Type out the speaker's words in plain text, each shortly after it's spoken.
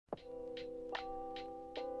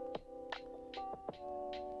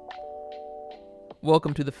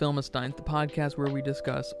Welcome to the Filmistines, the podcast where we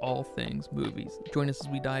discuss all things movies. Join us as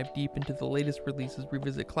we dive deep into the latest releases,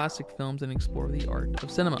 revisit classic films, and explore the art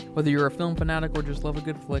of cinema. Whether you're a film fanatic or just love a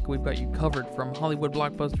good flick, we've got you covered. From Hollywood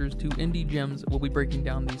blockbusters to indie gems, we'll be breaking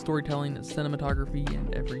down the storytelling, cinematography,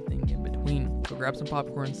 and everything in between. So grab some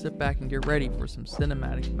popcorn, sit back, and get ready for some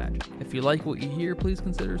cinematic magic. If you like what you hear, please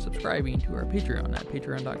consider subscribing to our Patreon at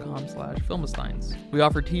patreon.com/filmistines. We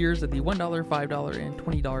offer tiers at the $1, $5, and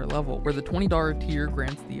 $20 level, where the $20 tier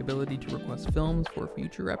grants the ability to request films for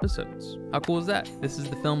future episodes. How cool is that? This is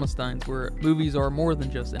the Filmistines, where movies are more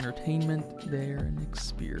than just entertainment, they're an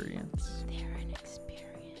experience. They're an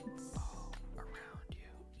experience. All around you.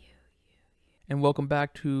 And welcome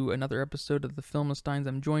back to another episode of the Filmistines.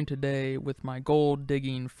 I'm joined today with my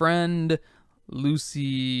gold-digging friend,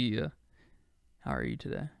 Lucy. How are you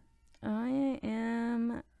today? I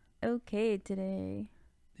am okay today.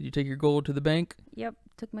 Did you take your gold to the bank? Yep,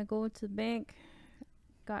 took my gold to the bank.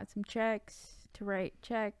 Got some checks to write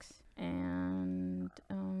checks, and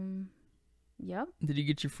yep. Did you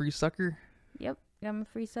get your free sucker? Yep, got my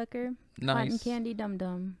free sucker. Nice. Cotton candy dum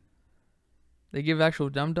dum. They give actual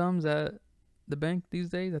dum-dums at the bank these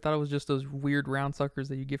days? I thought it was just those weird round suckers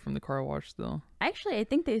that you get from the car wash still. Actually, I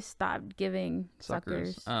think they stopped giving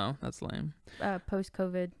suckers. Oh, that's lame. Post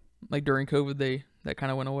COVID. Like during COVID, that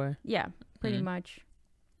kind of went away. Yeah, pretty much.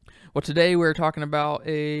 Well, today we're talking about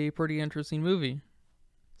a pretty interesting movie.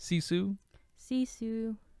 Sisu.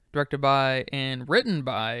 Sisu. Directed by and written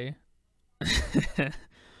by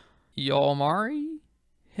Jalmari?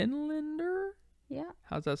 Helander? Yeah.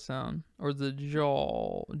 How's that sound? Or is it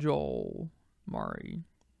Jalmari?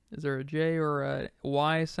 Is there a J or a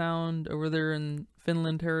Y sound over there in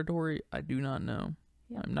Finland territory? I do not know.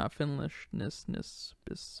 Yep. I'm not Finnishness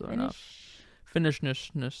enough. Finish.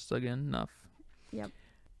 Finnishness again enough. Yep.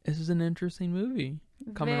 This is an interesting movie.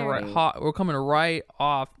 Coming Very. right hot. We're coming right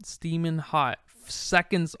off, steaming hot,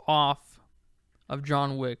 seconds off of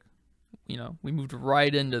John Wick. You know, we moved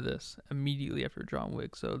right into this immediately after John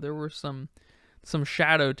Wick. So there were some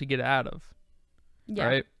shadow to get out of. Yeah.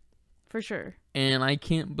 Right? For sure. And I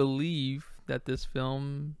can't believe that this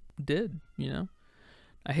film did, you know?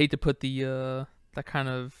 I hate to put the that kind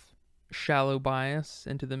of shallow bias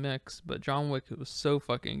into the mix, but John Wick was so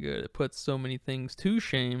fucking good. It puts so many things to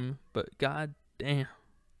shame, but god damn,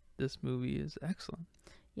 this movie is excellent.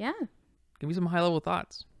 Yeah. Give me some high-level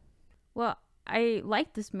thoughts. Well, I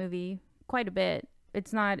like this movie quite a bit.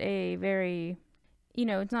 It's not a very,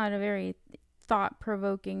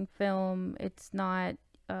 thought-provoking film. It's not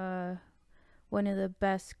one of the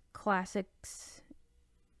best classics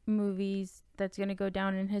movies that's going to go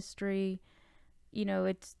down in history. You know,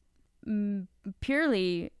 it's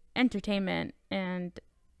purely entertainment and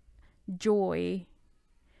joy.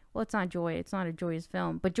 Well, it's not joy. It's not a joyous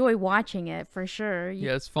film, but joy watching it for sure.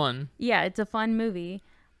 Yeah, it's fun. Yeah, it's a fun movie.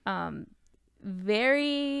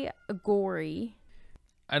 Very gory.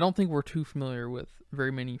 I don't think we're too familiar with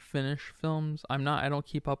very many Finnish films. I don't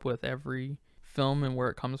keep up with every film and where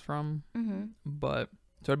it comes from. Mm-hmm. But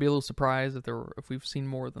so I'd be a little surprised if we've seen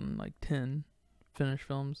more than like 10 Finnish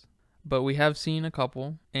films. But we have seen a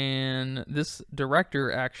couple, and this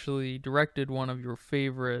director actually directed one of your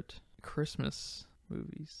favorite Christmas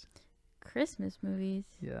movies. Christmas movies.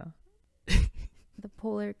 Yeah. The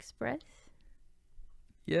Polar Express.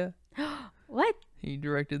 Yeah. What? He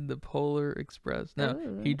directed The Polar Express. No,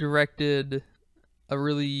 Ooh. he directed a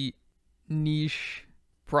really niche,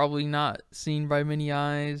 probably not seen by many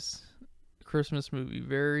eyes, Christmas movie.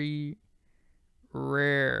 Very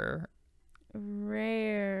rare.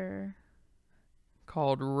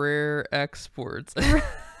 Called Rare Exports.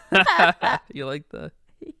 You like the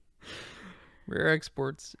Rare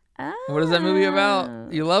Exports? What is that movie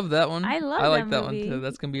about? You love that one. I like that movie. one too.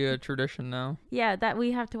 That's gonna be a tradition now. Yeah, that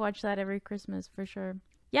we have to watch that every Christmas for sure.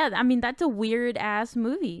 Yeah, I mean, that's a weird ass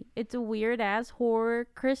movie. It's a weird ass horror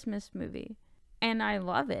Christmas movie, and I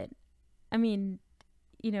love it. I mean,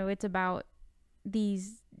 you know, it's about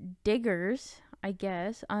these diggers, I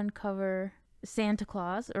guess, uncover Santa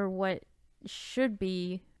Claus, or what should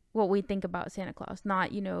be what we think about Santa Claus.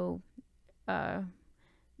 Not,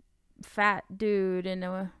 fat dude in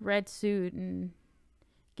a red suit and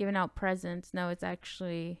giving out presents. No, it's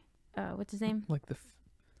actually what's his name? Like the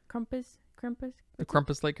Krampus. The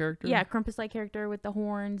Krampus-like character? Yeah, Krampus-like character with the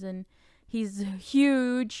horns, and he's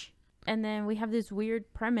huge. And then we have this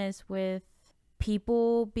weird premise with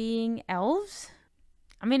people being elves.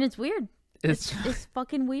 I mean, it's weird. It's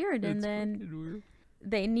fucking weird. And then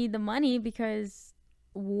they need the money because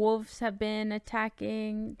wolves have been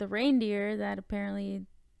attacking the reindeer that apparently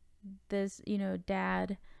this,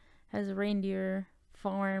 dad has a reindeer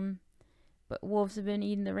farm, but wolves have been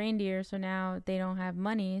eating the reindeer, so now they don't have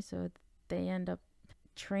money, so they end up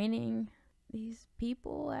training these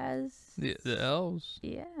people as the elves.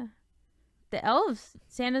 Yeah. The elves,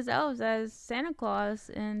 Santa's elves as Santa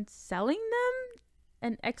Claus, and selling them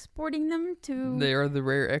and exporting them to. They are the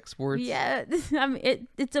rare exports. Yeah, I mean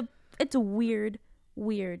it's a weird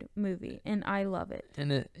movie, and I love it.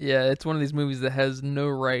 And it's one of these movies that has no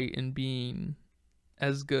right in being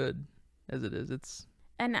as good as it is.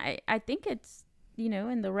 And I think it's,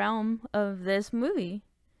 in the realm of this movie.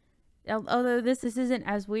 Although this isn't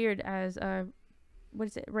as weird as what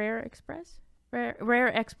is it? Rare Exports.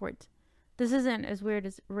 This isn't as weird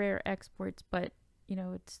as Rare Exports, but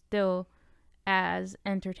it's still as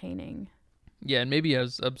entertaining. Yeah, and maybe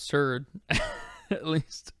as absurd, at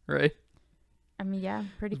least, right? I mean, yeah,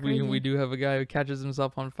 pretty crazy. We do have a guy who catches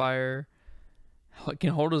himself on fire,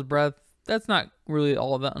 can hold his breath. That's not really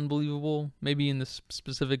all that unbelievable. Maybe in this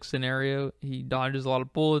specific scenario, he dodges a lot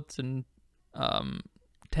of bullets and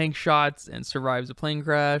tank shots and survives a plane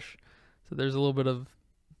crash. So there's a little bit of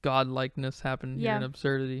godlikeness happening here in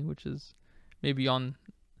absurdity, which is maybe on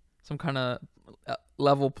some kind of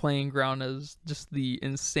level playing ground as just the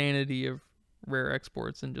insanity of Rare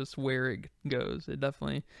Exports and just where it goes. It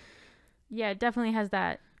definitely has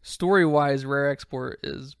that. Story-wise, Rare Export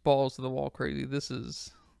is balls to the wall crazy. This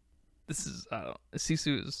is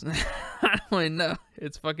Sisu is I don't really know.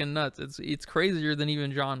 It's fucking nuts. It's crazier than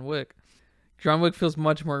even John Wick. John Wick feels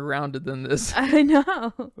much more grounded than this. I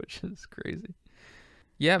know. Which is crazy.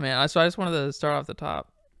 Yeah, man. So I just wanted to start off the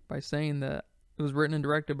top by saying that it was written and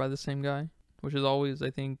directed by the same guy, which is always, I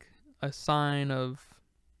think, a sign of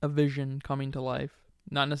a vision coming to life.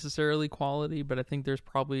 Not necessarily quality, but I think there's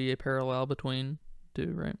probably a parallel between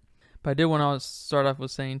two, right? But I did want to start off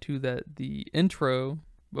with saying, too, that the intro,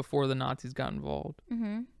 before the Nazis got involved,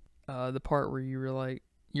 the part where you were like,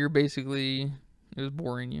 it was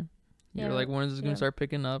boring you. You're like, when is this going to start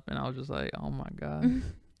picking up? And I was just like, oh my God,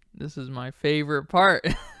 this is my favorite part.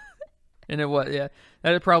 And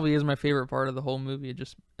that probably is my favorite part of the whole movie. It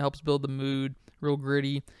just helps build the mood, real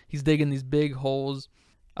gritty. He's digging these big holes.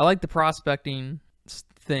 I like the prospecting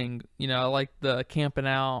thing. I like the camping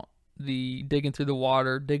out, the digging through the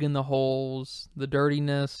water, digging the holes, the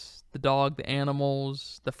dirtiness, the dog, the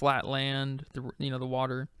animals, the flat land, the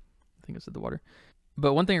water. I think I said the water.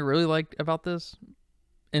 But one thing I really liked about this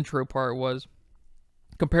intro part was,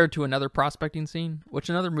 compared to another prospecting scene, which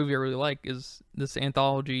another movie I really like is this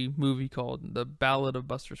anthology movie called The Ballad of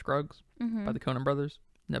Buster Scruggs by the Coen Brothers,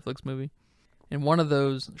 Netflix movie. And one of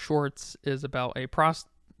those shorts is about a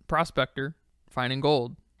prospector finding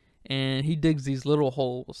gold. And he digs these little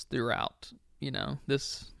holes throughout,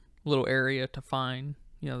 this little area to find,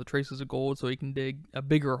 the traces of gold so he can dig a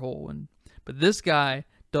bigger hole. But this guy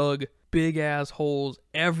dug big ass holes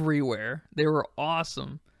everywhere. They were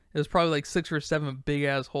awesome. It was probably like 6 or 7 big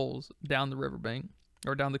ass holes down the riverbank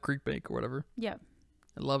or down the creek bank or whatever. Yeah.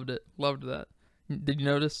 I loved it. Loved that. Did you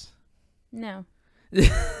notice? No.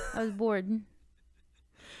 I was bored.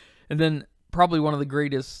 And then probably one of the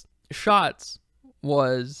greatest shots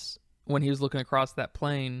was when he was looking across that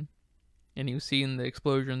plain and he was seeing the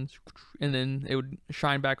explosions, and then it would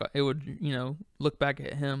shine back. It would, look back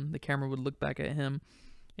at him. The camera would look back at him,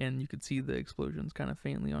 and you could see the explosions kind of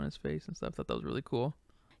faintly on his face and stuff. I thought that was really cool.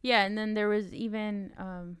 Yeah, and then there was even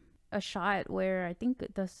a shot where I think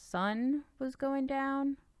the sun was going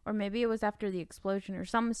down, or maybe it was after the explosion, or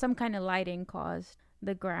some kind of lighting caused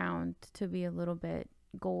the ground to be a little bit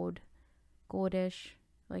goldish,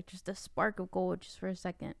 like just a spark of gold just for a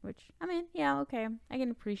second, which, I mean, yeah, okay, I can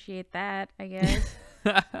appreciate that, I guess.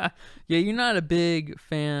 Yeah, you're not a big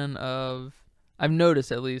fan of, I've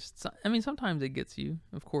noticed at least, I mean, sometimes it gets you,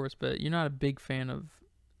 of course, but you're not a big fan of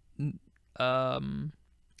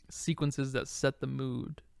sequences that set the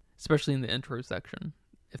mood, especially in the intro section.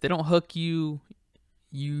 If they don't hook you,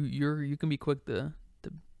 you can be quick to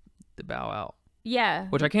bow out. Yeah.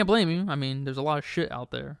 Which I can't blame you. I mean, there's a lot of shit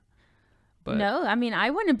out there. But no, I mean, I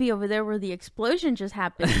want to be over there where the explosion just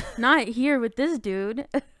happened, not here with this dude.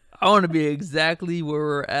 I want to be exactly where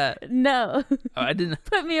we're at. No. Oh, I didn't.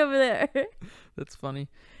 Put me over there. That's funny.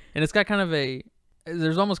 And it's got kind of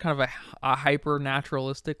there's almost kind of a hyper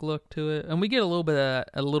naturalistic look to it. And we get a little bit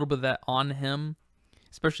of that on him,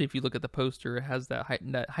 especially if you look at the poster. It has that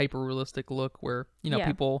hyper realistic look where,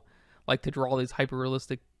 people like to draw these hyper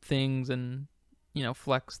realistic things and,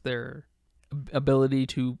 flex their ability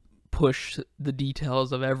to push the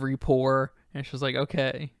details of every pore. And it's just like,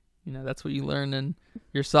 okay, that's what you learn in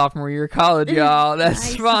your sophomore year of college, y'all.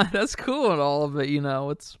 That's fine. That's cool and all of it,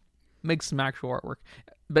 it's makes some actual artwork.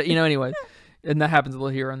 But, anyway, and that happens a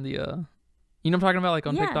little here on the You know what I'm talking about, like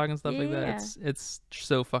on Yeah, TikTok and stuff like that. yeah. It's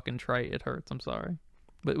so fucking trite. It hurts. I'm sorry,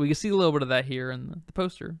 but we can see a little bit of that here in the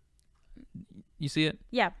poster. You see it?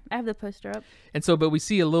 Yeah, I have the poster up. And so, but we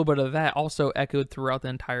see a little bit of that also echoed throughout the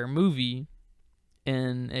entire movie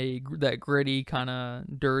in that gritty kind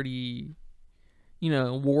of dirty,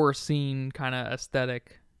 war scene kind of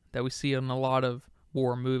aesthetic that we see in a lot of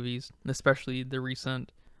war movies, especially the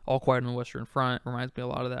recent All Quiet on the Western Front. Reminds me a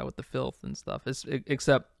lot of that with the filth and stuff.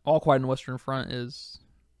 Except All Quiet on the Western Front is,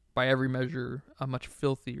 by every measure, a much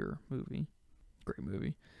filthier movie. Great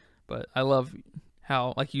movie. But I love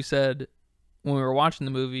how, like you said, when we were watching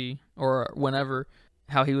the movie, or whenever,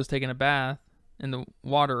 how he was taking a bath in the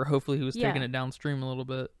water. Hopefully he was taking it downstream a little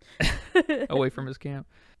bit away from his camp.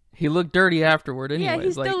 He looked dirty afterward anyway. Yeah,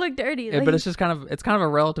 he still looked dirty. But it's just kind of a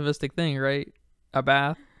relativistic thing, right? A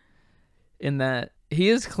bath, in that he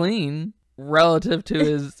is clean relative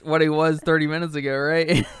to what he was 30 minutes ago,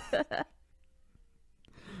 right?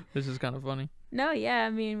 This is kind of funny. No, yeah, I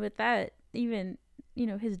mean, with that, even,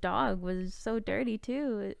 his dog was so dirty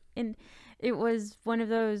too. And it was one of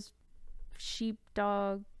those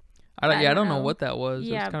sheepdog. I don't know what that was.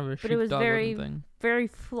 Yeah, it was kind of a but it was sheepdog thing. Very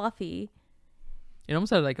fluffy. It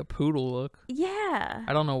almost had like a poodle look. Yeah.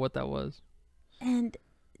 I don't know what that was. And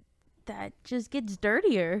that just gets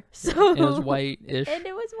dirtier. So it was white-ish. And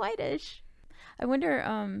it was whitish. I wonder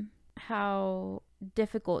how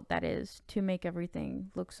difficult that is to make everything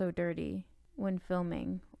look so dirty when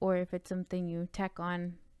filming, or if it's something you tack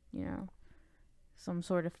on, some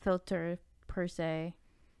sort of filter per se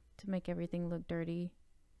to make everything look dirty.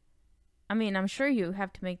 I mean, I'm sure you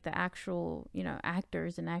have to make the actual,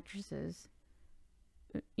 actors and actresses,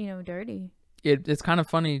 dirty. It's kind of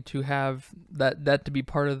funny to have that to be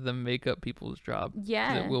part of the makeup people's job.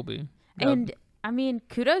 Yeah. It will be. And I mean,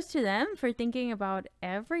 kudos to them for thinking about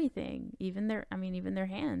everything, even their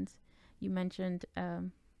hands. You mentioned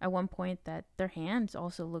at one point that their hands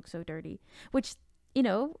also look so dirty, which,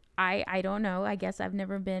 I don't know. I guess I've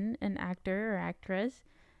never been an actor or actress,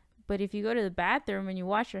 but if you go to the bathroom and you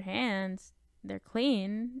wash your hands, they're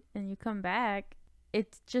clean, and you come back,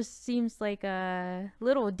 it just seems like a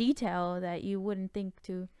little detail that you wouldn't think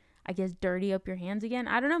to, I guess, dirty up your hands again.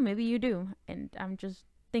 I don't know. Maybe you do, and I'm just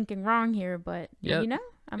thinking wrong here, but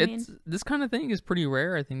I mean, this kind of thing is pretty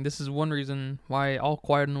rare. I think this is one reason why All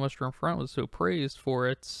Quiet on the Western Front was so praised for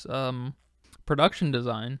its production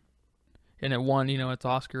design, and it won its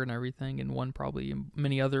Oscar and everything, and won probably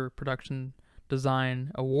many other production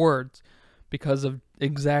design awards because of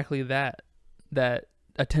exactly that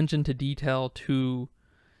attention to detail, to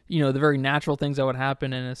the very natural things that would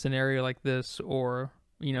happen in a scenario like this, or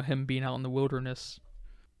him being out in the wilderness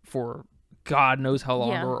for God knows how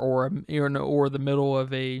long, or the middle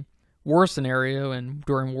of a war scenario, and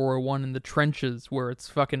during World War I in the trenches where it's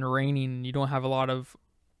fucking raining and you don't have a lot of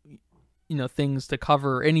things to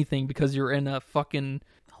cover anything because you're in a fucking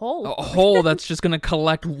hole that's just gonna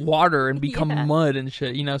collect water and become mud and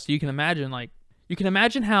shit. So you can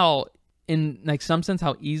imagine how, in like some sense,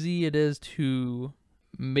 how easy it is to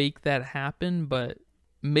make that happen, but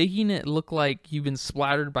making it look like you've been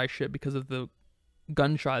splattered by shit because of the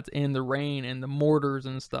gunshots and the rain and the mortars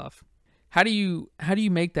and stuff. How do you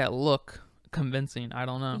make that look convincing? I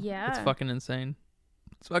don't know. Yeah. It's fucking insane.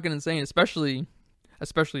 Especially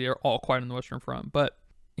All Quiet on the Western Front. But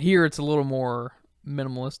here it's a little more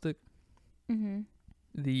minimalistic. Mm-hmm.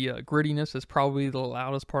 The grittiness is probably the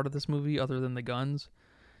loudest part of this movie, other than the guns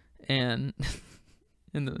and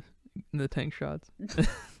in the tank shots.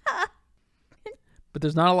 But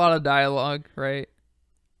there's not a lot of dialogue, right?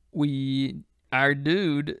 Our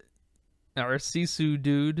Sisu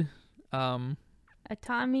dude,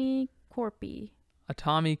 Tommy Corpy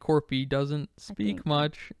doesn't speak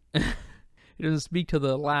much. He doesn't speak to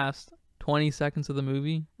the last 20 seconds of the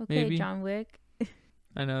movie. Okay, maybe. John Wick.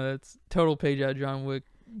 I know, that's total page out John Wick.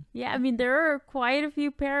 Yeah, I mean, there are quite a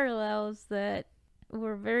few parallels that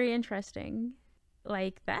were very interesting,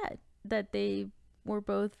 like that they were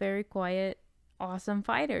both very quiet, awesome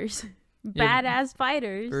fighters. Badass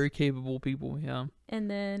fighters. Very capable people, yeah.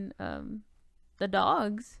 And then the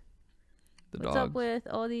dogs. What's up with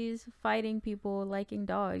all these fighting people liking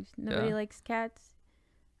dogs? Nobody likes cats.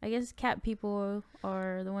 I guess cat people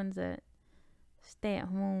are the ones that stay at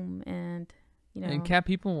home and, And cat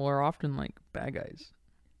people are often like bad guys.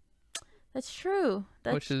 That's true.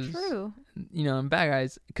 That's true. And bad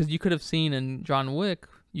guys, because you could have seen in John Wick,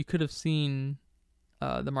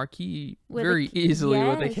 the Marquis very easily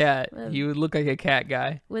with a cat. He would look like a cat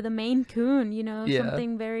guy. With a Maine Coon,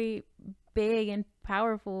 something very big and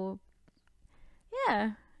powerful.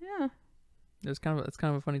 Yeah. It's kind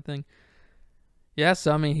of a funny thing. Yeah,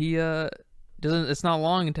 so I mean, It's not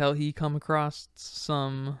long until he come across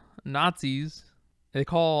some Nazis. They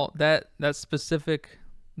call this specific.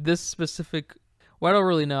 Well, I don't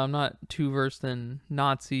really know. I'm not too versed in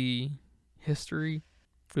Nazi history.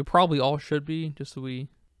 We probably all should be, just so we,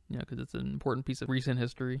 because it's an important piece of recent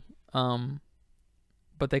history.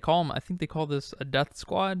 But they call them. I think they call this a death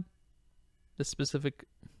squad. This specific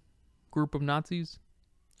group of Nazis.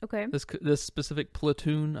 Okay. This specific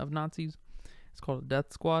platoon of Nazis. It's called a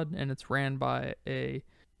death squad, and it's ran by a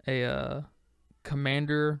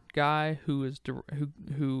commander guy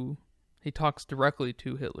who he talks directly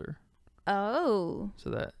to Hitler. Oh.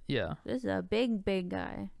 So that, yeah. This is a big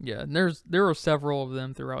guy. Yeah, and there were several of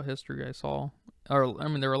them throughout history I saw. Or, I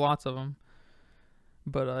mean, there were lots of them.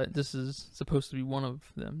 But this is supposed to be one of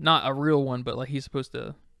them. Not a real one, but like he's supposed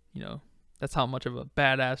to, that's how much of a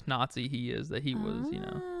badass Nazi he is, that he was,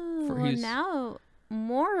 now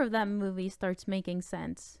more of that movie starts making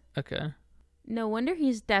sense. Okay. No wonder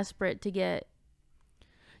he's desperate to get...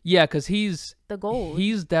 Yeah, because he's... the gold.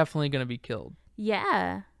 He's definitely going to be killed.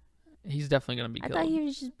 Yeah. He's definitely going to be killed. I thought he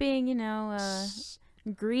was just being, a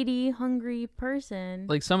greedy, hungry person.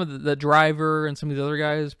 Like some of the driver and some of the other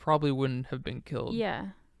guys probably wouldn't have been killed. Yeah.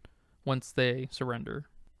 Once they surrender.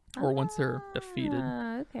 Or once they're defeated.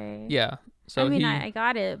 Okay. Yeah. So I mean, I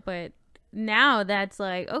got it, but now that's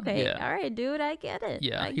like, okay, yeah. All right, dude, I get it.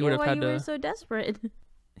 Yeah, I get why you were so desperate.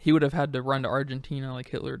 He would have had to run to Argentina like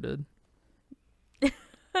Hitler did.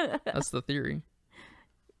 That's the theory.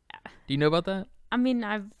 Do you know about that? I mean,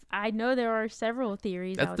 I know there are several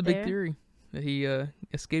theories out there. That's the big theory. That he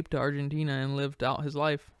escaped to Argentina and lived out his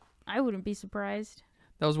life. I wouldn't be surprised.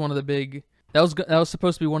 That was one of the big... That was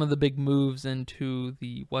supposed to be one of the big moves into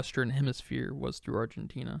the Western Hemisphere, was through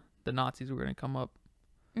Argentina. The Nazis were going to come up.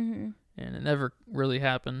 Mm-hmm. And it never really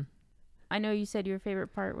happened. I know you said your favorite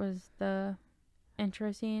part was the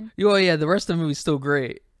intro scene. Oh, yeah, the rest of the movie's still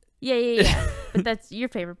great. Yeah. But that's your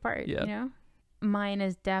favorite part, yeah. Mine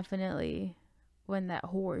is definitely when that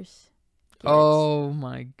horse gets oh,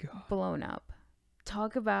 my God. blown up.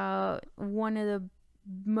 Talk about one of the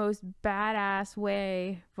most badass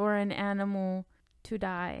way for an animal to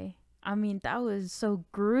die. I mean, that was so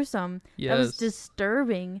gruesome. Yes. That was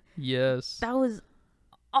disturbing. Yes. That was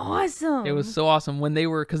awesome. It was so awesome when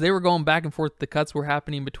because they were going back and forth. The cuts were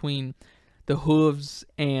happening between the hooves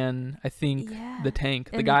and I think the tank,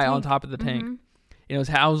 the guy on top of the tank. And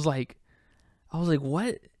I was like,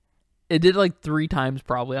 what? It did like 3 times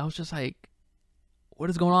probably. I was just like, what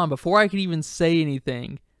is going on? Before I could even say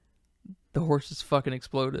anything, the horse just fucking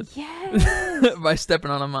exploded. Yes. By stepping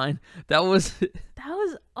on a mine. That was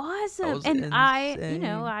awesome. That was and insane.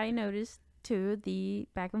 I noticed too the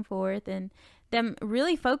back and forth and them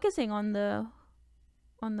really focusing on the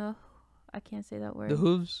I can't say that word. The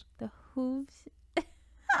hooves. The hooves.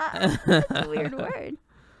 That's a weird word.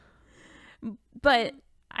 But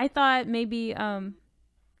I thought maybe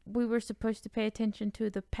we were supposed to pay attention to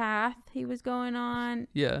the path he was going on.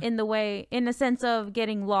 Yeah. In the sense of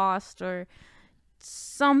getting lost or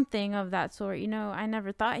something of that sort. I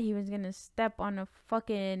never thought he was going to step on a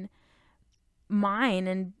fucking mine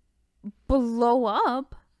and blow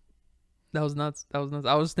up. That was nuts.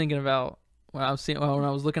 I was thinking about when I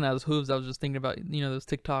was looking at his hooves, I was just thinking about, those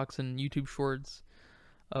TikToks and YouTube shorts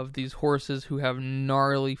of these horses who have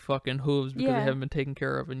gnarly fucking hooves because they haven't been taken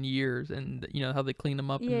care of in years, and how they clean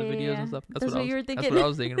them up in the videos and stuff. That's what you were thinking. That's what I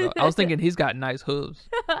was thinking about. I was thinking he's got nice hooves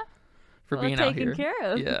for being out here. Taken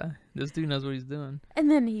care of. Yeah, this dude knows what he's doing. And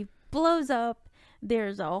then he blows up.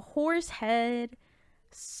 There's a horse head,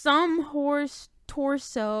 some horse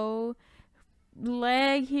torso,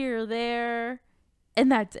 leg here or there,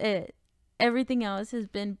 and that's it. Everything else has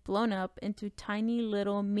been blown up into tiny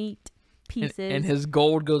little meat pieces. And his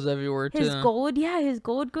gold goes everywhere too. His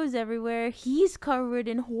gold goes everywhere. He's covered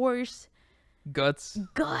in horse guts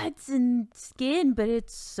and skin, but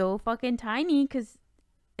it's so fucking tiny because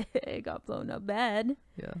it got blown up bad.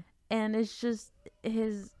 Yeah. And it's just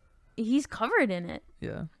he's covered in it.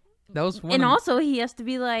 Yeah. That was one. And also he has to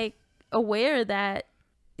be like aware that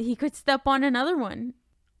he could step on another one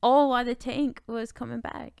all while the tank was coming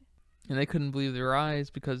back. And they couldn't believe their eyes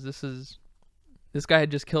because this guy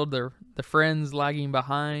had just killed the friends lagging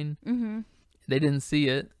behind. Mm-hmm. They didn't see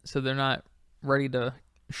it, so they're not ready to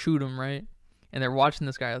shoot him, right? And they're watching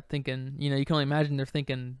this guy thinking, you can only imagine they're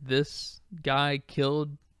thinking, this guy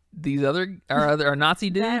killed these other Nazi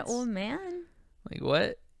dudes? That old man? Like,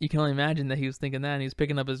 what? You can only imagine that he was thinking that, and he was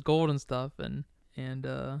picking up his gold and stuff, and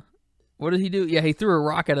what did he do? Yeah, he threw a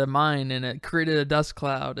rock at a mine, and it created a dust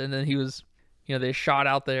cloud, and then he was, they shot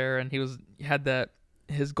out there, and he had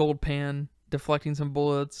his gold pan deflecting some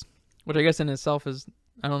bullets, which I guess in itself is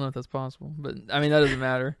I don't know if that's possible, but I mean that doesn't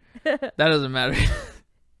matter. That doesn't matter.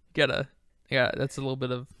 That's a little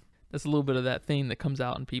bit of that thing that comes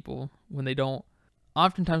out in people when they don't.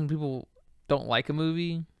 Oftentimes when people don't like a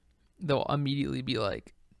movie, they'll immediately be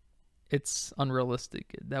like, "It's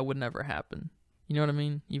unrealistic. That would never happen." You know what I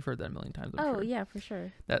mean? You've heard that a million times. I'm sure. Yeah, for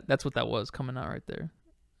sure. That's what that was coming out right there.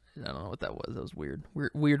 I don't know what that was. That was weird.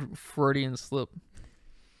 Weird Freudian slip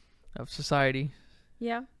of society.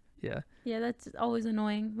 Yeah. Yeah. Yeah, that's always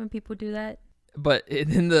annoying when people do that. But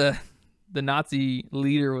then the Nazi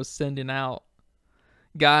leader was sending out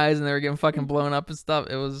guys, and they were getting fucking blown up and stuff.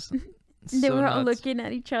 It was. They so were all nuts. looking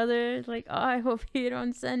at each other like, "Oh, I hope you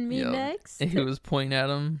don't send me next." And he was pointing at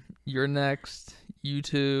him. You're next. You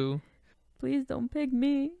too. Please don't pick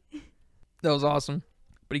me. That was awesome.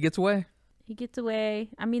 But he gets away. He gets away.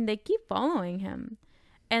 I mean, they keep following him.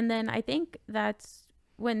 And then I think that's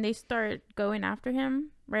when they start going after him.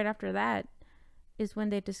 Right after that is when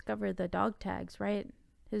they discover the dog tags, right?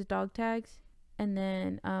 His dog tags. And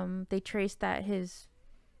then they trace that his,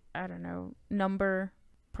 I don't know,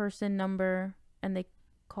 person number. And they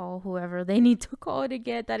call whoever they need to call to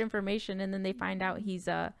get that information. And then they find out he's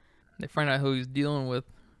They find out who he's dealing with.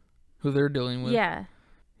 Who they're dealing with. Yeah.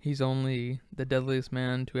 He's only the deadliest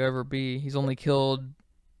man to ever be. He's only killed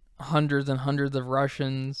hundreds and hundreds of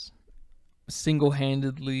Russians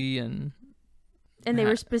single-handedly, and they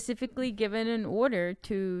were specifically given an order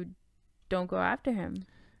to don't go after him.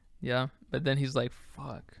 Yeah, but then he's like,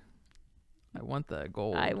 "Fuck, I want that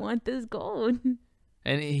gold. I want this gold."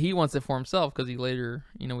 And he wants it for himself because he later,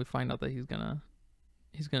 we find out that he's gonna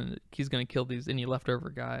kill these any leftover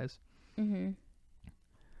guys. Mm-hmm.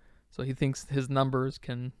 So he thinks his numbers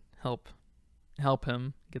can help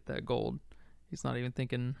him get that gold. He's not even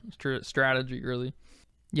thinking strategy, really.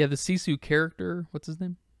 Yeah, the Sisu character, what's his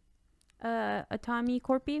name? Atami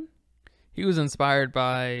Korpi. He was inspired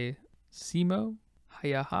by Simo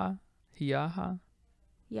Hiyaha. Yeah,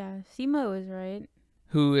 Simo is right.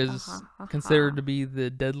 Who is considered to be the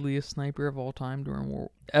deadliest sniper of all time during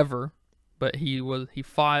war ever. But he was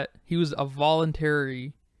a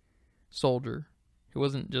voluntary soldier. He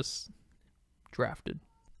wasn't just drafted.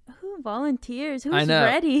 Who volunteers? Who's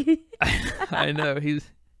ready? I know.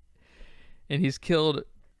 He's killed.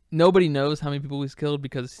 Nobody knows how many people he's killed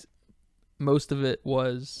because most of it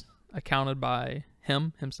was accounted by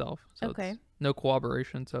himself. So okay. It's no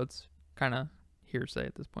corroboration. So it's kind of hearsay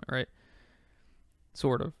at this point, right?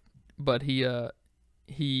 Sort of. But he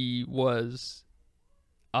was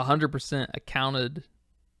 100% accounted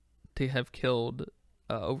to have killed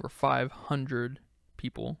over 500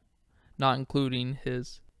 people, not including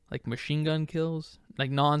his machine gun kills,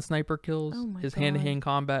 non-sniper kills. His hand-to-hand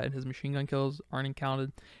combat and his machine gun kills aren't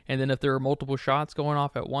counted. And then if there are multiple shots going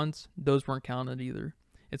off at once, those weren't counted either.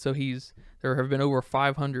 And so there have been over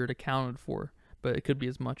 500 accounted for, but it could be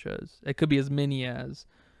as many as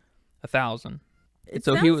 1,000. It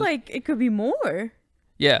sounds like it could be more.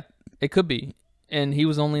 Yeah, it could be. And he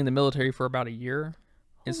was only in the military for about a year.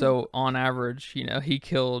 And so on average, he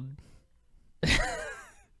killed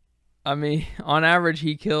on average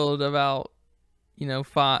he killed about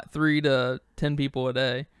 3 to 10 people a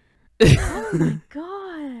day. Oh my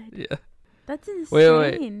god. Yeah. That's insane.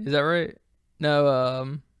 Wait. Is that right?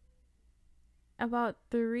 No, about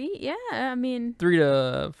 3? Yeah, I mean 3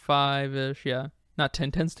 to 5-ish, yeah. Not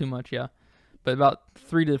 10. 10's too much, yeah. But about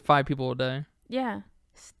 3 to 5 people a day. Yeah.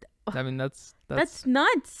 I mean, that's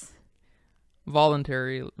nuts.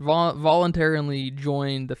 Voluntarily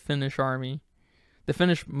joined the Finnish army. The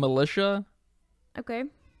Finnish militia. Okay.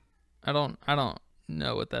 I don't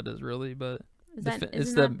know what that is really, but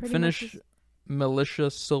it's the Finnish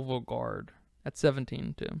militia civil guard at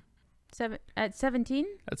 17 too. At 17?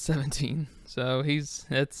 At 17. So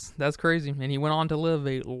that's crazy, and he went on to live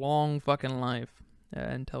a long fucking life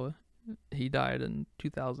until he died in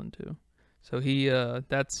 2002. So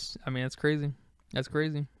that's crazy. That's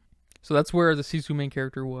crazy. So that's where the Sisu main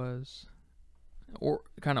character was, or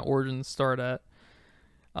kind of origins start at,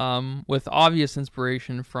 with obvious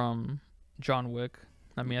inspiration from John Wick.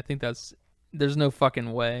 I think there's no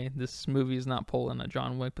fucking way this movie is not pulling a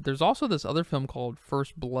John Wick. But there's also this other film called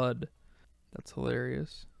First Blood. That's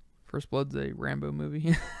hilarious. First Blood's a Rambo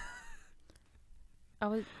movie.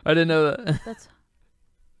 I didn't know that. That's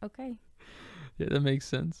okay. Yeah, that makes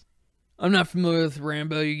sense. I'm not familiar with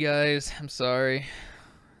Rambo, you guys. I'm sorry.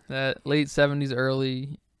 That late 70s,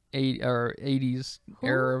 early 80s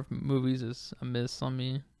era of movies is a miss on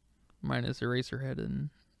me. Minus Eraserhead and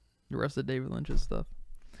the rest of David Lynch's stuff.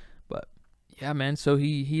 But yeah, man. So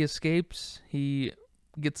he escapes. He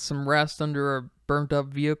gets some rest under a burnt up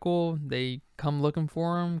vehicle. They come looking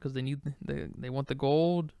for him because they want the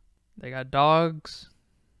gold. They got dogs.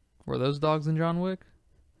 Were those dogs in John Wick?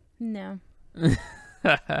 No. This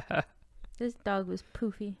dog was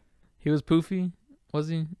poofy. He was poofy? Was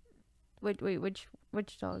he? Wait, which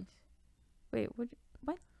dogs? Wait,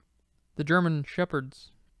 what? The German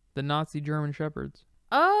shepherds. The Nazi German shepherds.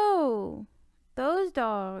 Oh, those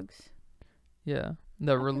dogs. Yeah,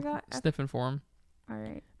 that were sniffing for him. All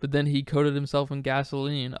right. But then he coated himself in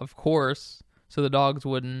gasoline, of course, so the dogs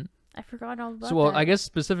wouldn't. I forgot all about So, well, that. I guess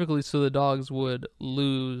specifically so the dogs would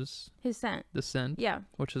lose His scent. the scent. Yeah.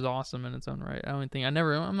 Which is awesome in its own right. I'm not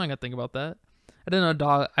gonna think about that. I didn't know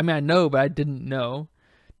dog. I mean, I know, but I didn't know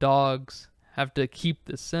dogs have to keep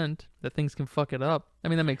the scent. That things can fuck it up. I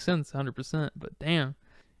mean, that makes sense, 100%. But damn.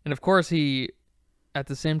 And of course, he, at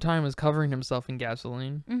the same time, is covering himself in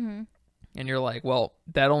gasoline. Mm-hmm. And you're like, well,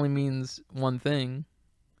 that only means one thing.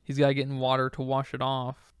 He's got to get in water to wash it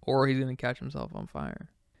off, or he's gonna catch himself on fire.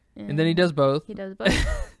 And then he does both. He does both.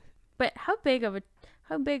 But how big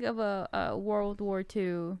of a World War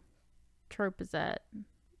II trope is that?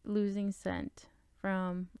 Losing scent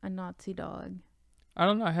from a Nazi dog. I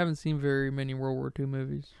don't know. I haven't seen very many World War II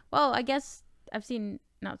movies. Well, I guess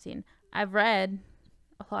I've read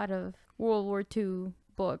a lot of World War II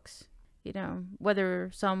books, you know,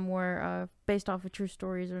 whether some were based off of true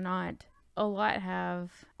stories or not. A lot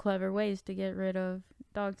have clever ways to get rid of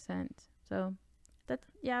dog scent. So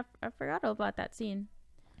I forgot all about that scene.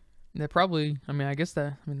 That probably, I guess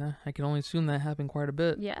that, I can only assume that happened quite a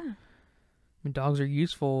bit. Yeah. I mean, dogs are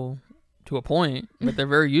useful to a point, but they're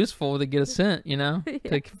very useful to get a scent, you know,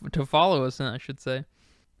 Yeah. to follow a scent, I should say.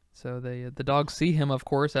 So the dogs see him, of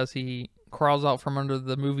course, as he crawls out from under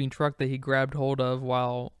the moving truck that he grabbed hold of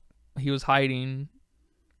while he was hiding.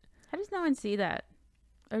 How does no one see that?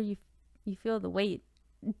 Or you feel the weight?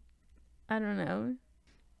 I don't know.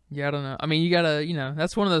 Yeah, I don't know. I mean, you gotta,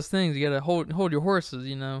 that's one of those things. You gotta hold your horses,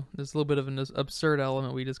 There's a little bit of an absurd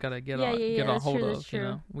element we just gotta get on hold of,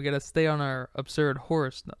 true. We gotta stay on our absurd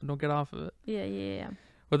horse. Don't get off of it. Yeah.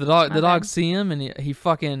 But the dogs see him, and he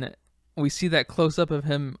fucking, we see that close up of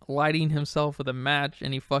him lighting himself with a match,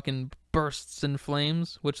 and he fucking bursts in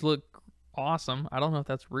flames, which look awesome. I don't know if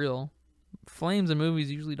that's real. Flames in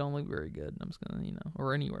movies usually don't look very good. I'm just gonna,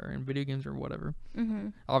 or anywhere in video games or whatever. Mm-hmm.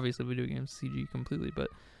 Obviously, video games CG completely, but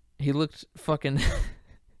he looked fucking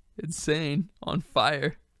insane on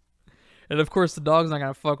fire. And of course, the dog's not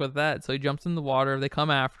gonna fuck with that, so he jumps in the water. They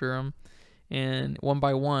come after him, and one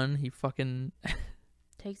by one, he fucking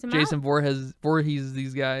takes him Jason out. Voorhees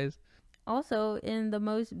these guys. Also, in the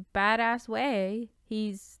most badass way,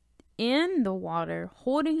 he's in the water,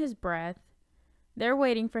 holding his breath. They're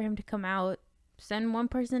waiting for him to come out. Send one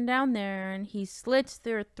person down there, and he slits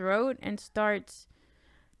their throat and starts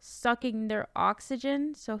sucking their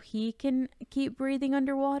oxygen so he can keep breathing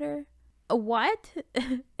underwater. What?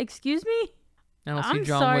 Excuse me? I don't see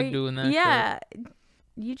John Wick doing that. Yeah.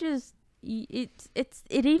 Shit.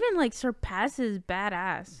 It even like surpasses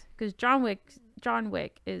badass, because John Wick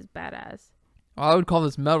is badass. Oh, I would call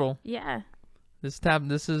this metal. Yeah. This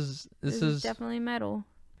is definitely metal.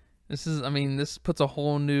 This puts a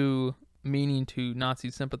whole new meaning to Nazi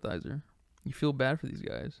sympathizer. You feel bad for these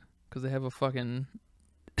guys because they have a fucking.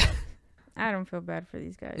 I don't feel bad for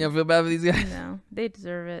these guys. You don't feel bad for these guys? No, they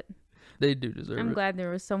deserve it. They do deserve it. I'm glad there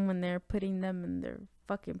was someone there putting them in their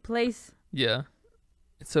fucking place. Yeah.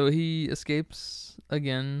 So he escapes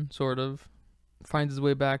again, sort of. Finds his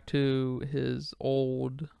way back to his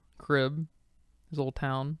old crib, his old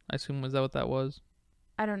town. I assume, was that what that was?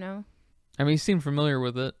 I don't know. He seemed familiar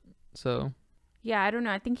with it, so. Yeah, I don't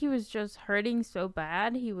know. I think he was just hurting so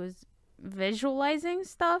bad. He was visualizing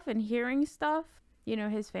stuff and hearing stuff.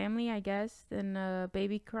 His family, I guess, and a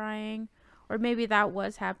baby crying. Or maybe that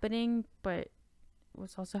was happening, but it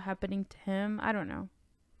was also happening to him. I don't know.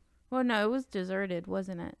 Well, no, it was deserted,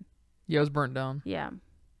 wasn't it? Yeah, it was burnt down. Yeah.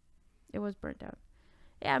 It was burnt down.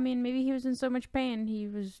 Yeah, maybe he was in so much pain. He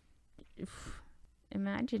was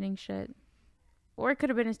imagining shit. Or it could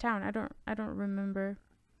have been his town. I don't remember.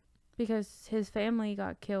 Because his family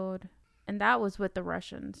got killed. And that was with the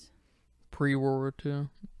Russians. Pre-World War II.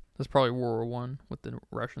 That's probably World War I with the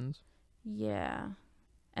Russians. Yeah.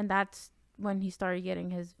 And that's when he started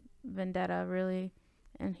getting his vendetta, really.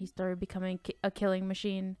 And he started becoming a killing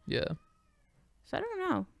machine. Yeah. So I don't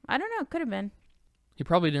know. Could have been. He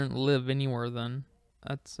probably didn't live anywhere then.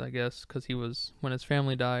 That's, I guess, because he was, when his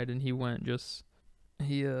family died and he went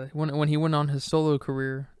when he went on his solo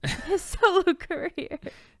career. His solo career.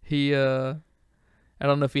 He, I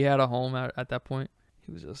don't know if he had a home at that point.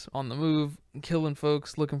 He was just on the move, killing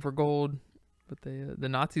folks, looking for gold. But the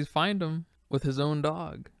Nazis find him with his own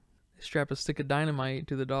dog. They strap a stick of dynamite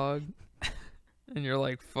to the dog, and you're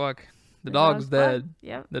like, fuck, the dog's dead.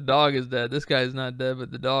 Yep. The dog is dead. This guy's not dead, but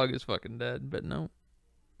the dog is fucking dead. But no,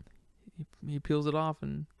 he peels it off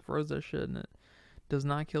and throws that shit, and it does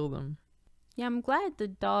not kill them. Yeah, I'm glad the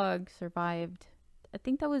dog survived. I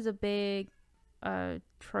think that was a big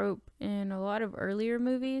trope in a lot of earlier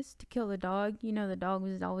movies, to kill the dog. You know, the dog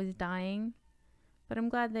was always dying. But I'm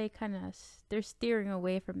glad they they're steering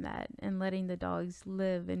away from that and letting the dogs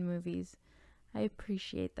live in movies. I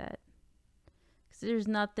appreciate that. Because there's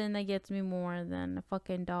nothing that gets me more than a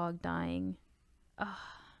fucking dog dying. Ugh,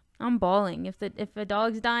 I'm bawling. If a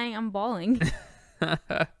dog's dying, I'm bawling. So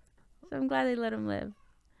I'm glad they let him live.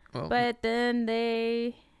 Well, but then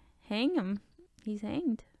they hang him. He's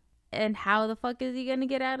hanged. And how the fuck is he gonna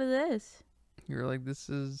get out of this? You're like,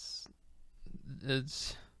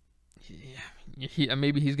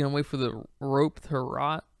 maybe he's gonna wait for the rope to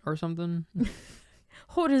rot or something.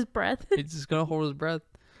 Hold his breath. He's just gonna hold his breath.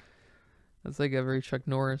 That's like a very Chuck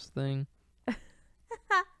Norris thing. Are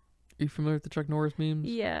you familiar with the Chuck Norris memes?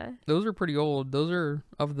 Yeah. Those are pretty old. Those are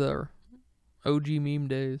of the OG meme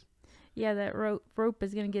days. Yeah, that rope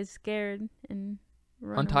is gonna get scared and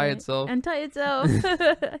untie itself.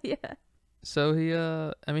 Yeah. So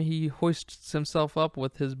he hoists himself up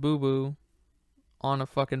with his boo-boo on a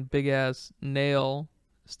fucking big ass nail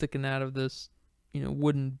sticking out of this,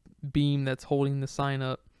 wooden beam that's holding the sign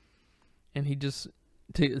up, and he just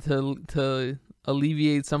to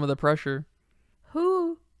alleviate some of the pressure.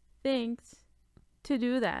 Who thinks to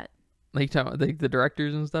do that? Like the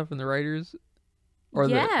directors and stuff and the writers, or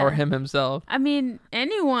yeah. or him himself. I mean,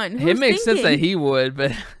 anyone. It makes sense that he would,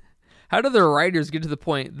 but how do the writers get to the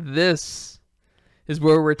point? This is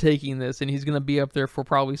where we're taking this, and he's gonna be up there for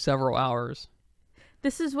probably several hours.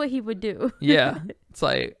 This is what he would do. Yeah. It's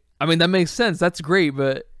like, I mean, that makes sense. That's great,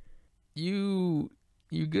 but you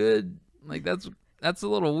good? Like, that's a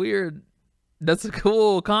little weird. That's a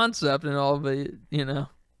cool concept and all, but, okay,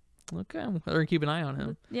 I'm going to keep an eye on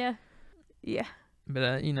him. Yeah. Yeah.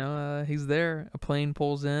 But, he's there. A plane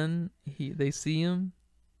pulls in. They see him.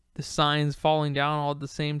 The sign's falling down all at the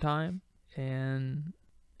same time. And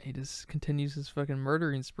he just continues his fucking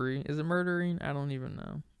murdering spree. Is it murdering? I don't even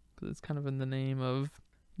know. It's kind of in the name of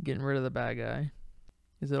getting rid of the bad guy.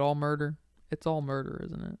 Is it all murder? It's all murder,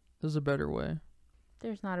 isn't it? There's a better way.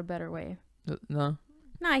 There's not a better way. No?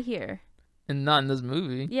 Not here. And not in this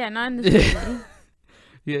movie. Yeah, not in this movie.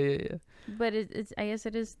 Yeah. But it's I guess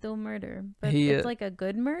it is still murder. But it's like a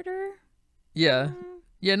good murder? Yeah.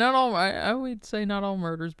 Yeah, not all. I would say not all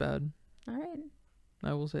murder's bad. All right.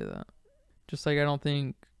 I will say that. Just like I don't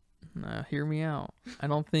think... hear me out. I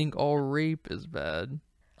don't think all rape is bad.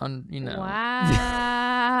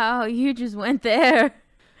 Wow, you just went there.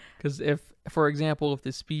 Because for example, if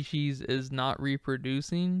the species is not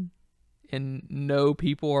reproducing and no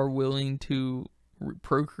people are willing to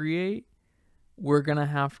procreate, we're going to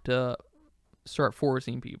have to start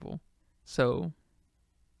forcing people. So,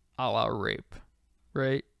 a la rape,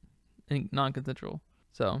 right? And non-consensual.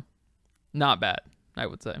 So, not bad, I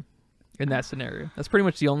would say, in that scenario. That's pretty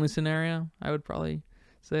much the only scenario I would probably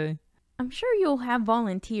say. I'm sure you'll have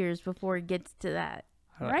volunteers before it gets to that,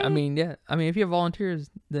 right? I mean, yeah. I mean, if you have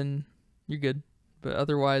volunteers, then you're good. But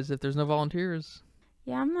otherwise, if there's no volunteers...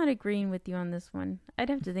 Yeah, I'm not agreeing with you on this one. I'd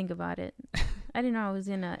have to think about it. I didn't know I was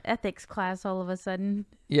in an ethics class all of a sudden.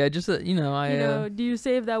 Yeah, just, do you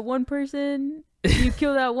save that one person? Do you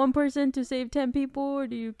kill that one person to save 10 people? Or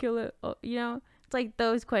do you kill it? It's like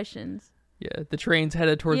those questions. Yeah, the train's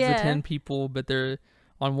headed towards the 10 people, but they're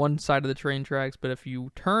on one side of the train tracks. But if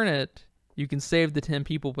you turn it... You can save the 10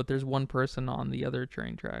 people, but there's one person on the other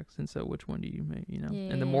train tracks. And so which one do you make, Yeah,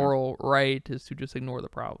 and the moral right is to just ignore the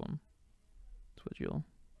problem. That's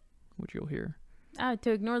what you'll hear. Oh,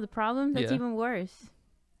 to ignore the problem? That's even worse.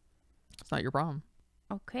 It's not your problem.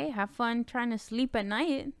 Okay, have fun trying to sleep at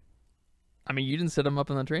night. I mean, you didn't set them up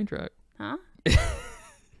on the train track. Huh?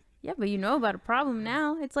 Yeah, but you know about a problem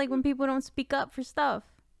now. It's like when people don't speak up for stuff.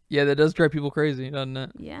 Yeah, that does drive people crazy, doesn't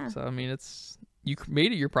it? Yeah. So, I mean, you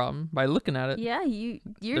made it your problem by looking at it. Yeah,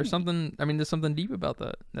 there's something deep about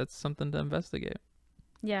that. That's something to investigate.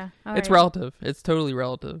 Yeah. It's relative. It's totally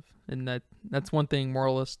relative. And that's one thing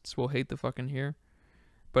moralists will hate to fucking hear.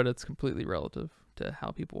 But it's completely relative to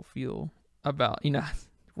how people feel about,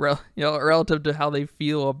 relative to how they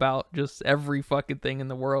feel about just every fucking thing in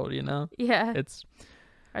the world, Yeah.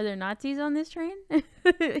 Are there Nazis on this train?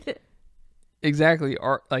 Exactly.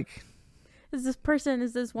 Is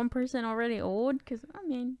this one person already old? Because, I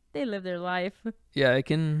mean, they live their life. Yeah, it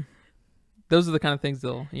can... Those are the kind of things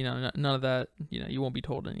they'll, none of that, you won't be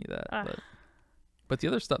told any of that. But But the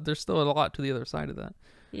other stuff, there's still a lot to the other side of that.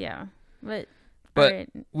 Yeah, but But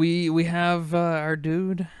we have our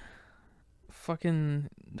dude fucking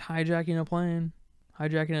hijacking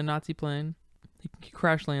a Nazi plane. He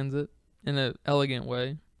crash lands it in an elegant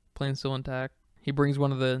way. Plane's still intact. He brings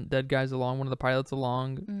one of the dead guys along, one of the pilots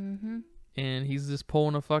along, and he's just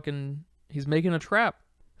he's making a trap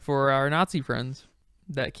for our Nazi friends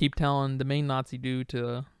that keep telling the main Nazi dude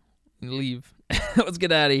to leave. Let's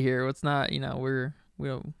get out of here. Let's not, we're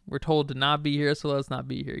told to not be here, so let's not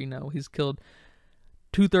be here. He's killed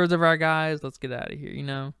 2/3 of our guys. Let's get out of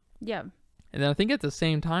here. Yeah. And then I think at the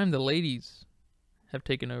same time the ladies have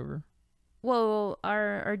taken over. Well,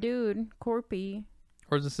 our dude Corpy.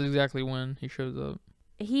 Or is this exactly when he shows up?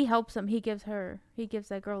 He helps him. He gives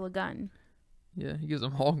that girl a gun. Yeah, he gives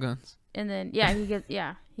them all guns. And then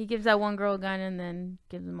he gives that one girl a gun and then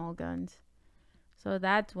gives them all guns. So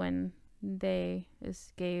that's when they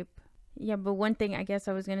escape. Yeah, but one thing I guess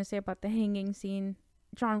I was gonna say about the hanging scene,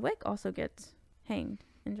 John Wick also gets hanged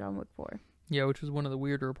in John Wick 4. Yeah, which is one of the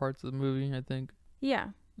weirder parts of the movie, I think. Yeah.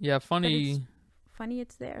 Yeah, funny. But it's funny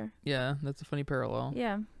it's there. Yeah, that's a funny parallel.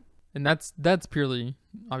 Yeah. And that's purely,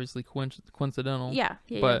 obviously, coincidental. Yeah,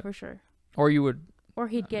 for sure. Or you would... Or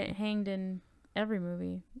he'd get hanged in every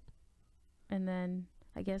movie. And then,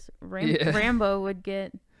 I guess, Rambo would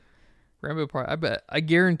get... Rambo I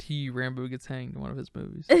guarantee you Rambo gets hanged in one of his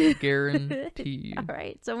movies. Guarantee you. All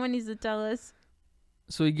right, someone needs to tell us.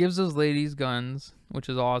 So he gives those ladies guns, which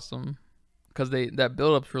is awesome. Because that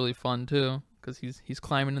build-up's really fun, too. Because he's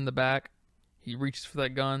climbing in the back. He reaches for that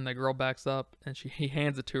gun. That girl backs up, and he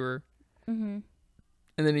hands it to her. Mm-hmm.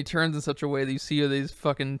 And then he turns in such a way that you see these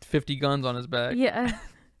fucking 50 guns on his back. Yeah.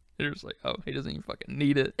 You're just like, oh, he doesn't even fucking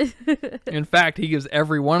need it. In fact, he gives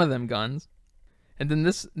every one of them guns. And then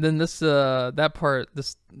this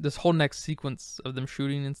whole next sequence of them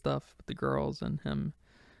shooting and stuff with the girls and him,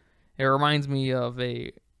 it reminds me of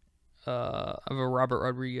a Robert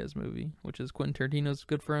Rodriguez movie, which is Quentin Tarantino's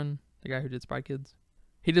good friend, the guy who did Spy Kids.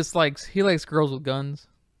 He likes girls with guns,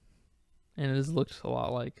 and it just looks a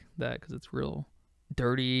lot like that because it's real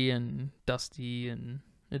dirty and dusty, and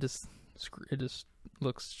it just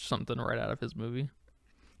looks something right out of his movie,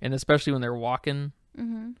 and especially when they're walking.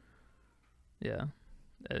 Mm-hmm. Yeah,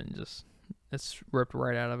 and it's ripped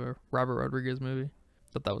right out of a Robert Rodriguez movie.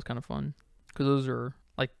 Thought that was kind of fun because those are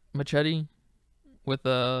like Machete with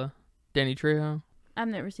Danny Trejo. I've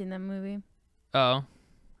never seen that movie. Oh.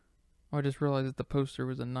 I just realized that the poster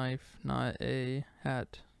was a knife, not a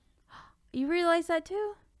hat. You realized that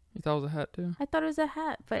too? You thought it was a hat too? I thought it was a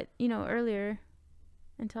hat, but earlier,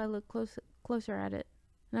 until I looked closer at it,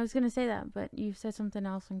 and I was gonna say that, but you said something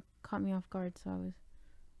else and caught me off guard, so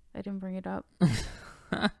I didn't bring it up.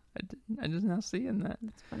 I just now seeing that.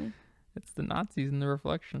 That's funny. It's the Nazis in the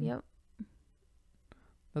reflection. Yep.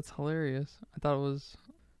 That's hilarious. I thought it was.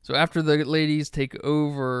 So after the ladies take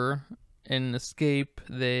over and escape,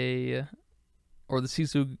 the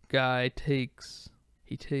Sisu guy takes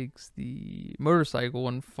the motorcycle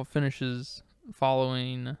and finishes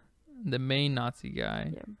following the main Nazi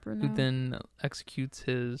guy, Bruno. who then executes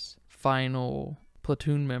his final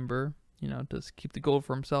platoon member, to keep the gold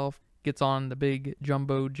for himself, gets on the big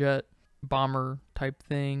jumbo jet bomber type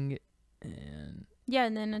thing, and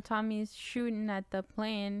then Tommy's shooting at the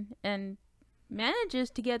plane and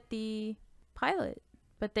manages to get the pilot.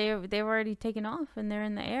 But they've already taken off and they're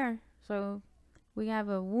in the air. So we have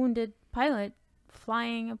a wounded pilot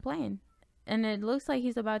flying a plane. And it looks like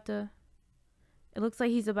he's about to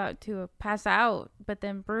pass out. But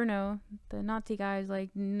then Bruno, the Nazi guy, is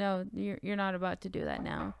like, no, you're not about to do that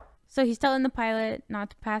now. So he's telling the pilot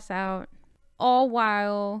not to pass out. All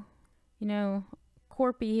while,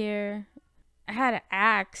 Corpy here had an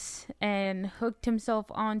axe and hooked himself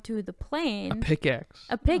onto the plane.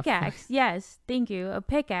 A pickaxe. Yes, thank you. A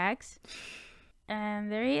pickaxe. And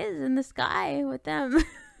there he is in the sky with them.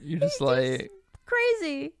 You're just like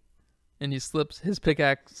crazy. And he slips his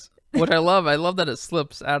pickaxe. What I love that it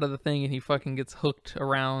slips out of the thing and he fucking gets hooked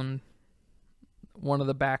around one of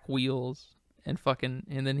the back wheels and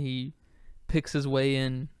then he picks his way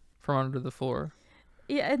in from under the floor.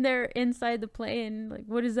 Yeah, and they're inside the plane. Like,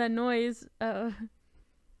 what is that noise? They're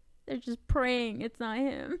just praying it's not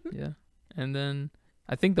him. Yeah. And then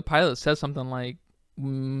I think the pilot says something like,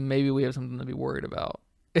 maybe we have something to be worried about.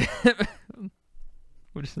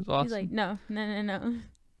 Which is awesome. He's like, no.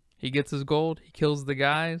 He gets his gold. He kills the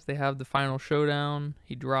guys. They have the final showdown.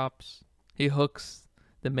 He hooks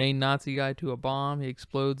the main Nazi guy to a bomb. He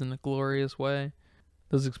explodes in a glorious way.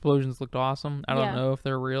 Those explosions looked awesome. I don't know if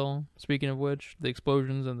they're real. Speaking of which, the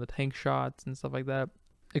explosions and the tank shots and stuff like that.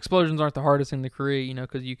 Explosions aren't the hardest thing to create,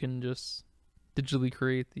 because you can just digitally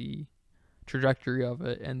create the trajectory of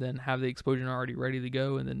it and then have the explosion already ready to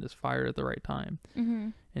go and then just fire it at the right time. Mm-hmm.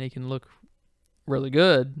 And it can look really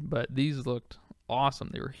good, but these looked awesome.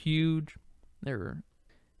 They were huge.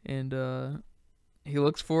 And he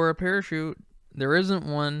looks for a parachute. There isn't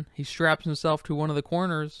one. He straps himself to one of the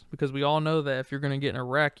corners because we all know that if you're going to get in a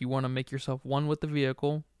wreck, you want to make yourself one with the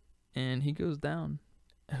vehicle. And he goes down.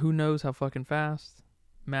 Who knows how fucking fast?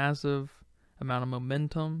 Massive amount of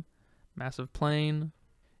momentum, massive plane,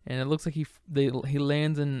 and it looks like he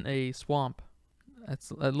lands in a swamp.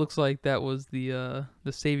 It looks like that was the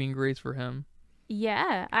saving grace for him.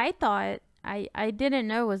 Yeah, I thought I didn't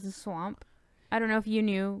know it was a swamp. I don't know if you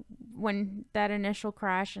knew when that initial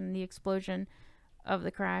crash and the explosion of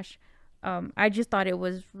the crash. I just thought it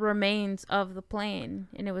was remains of the plane,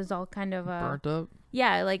 and it was all kind of burnt up.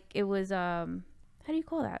 Yeah, like it was how do you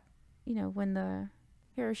call that? You know, when the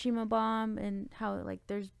Hiroshima bomb and how like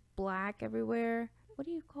there's black everywhere. What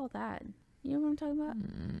do you call that? You know what I'm talking about?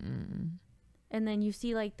 Mm. And then you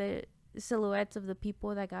see like the silhouettes of the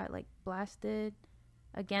people that got like blasted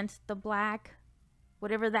against the black,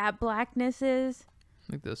 whatever that blackness is.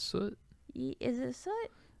 Like the soot? Is it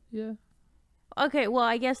soot? Yeah. Okay, well,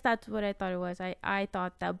 I guess that's what I thought it was. I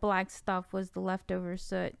thought that black stuff was the leftover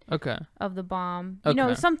soot of the bomb. You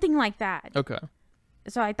know, something like that. Okay.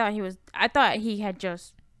 So I thought he had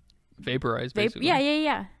just vaporized, basically.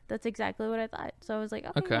 Yeah. That's exactly what I thought. So I was like,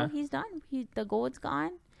 okay. Well, he's done. The gold's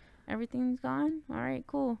gone. Everything's gone. All right,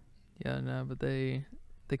 cool. Yeah, no, but they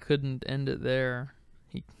couldn't end it there.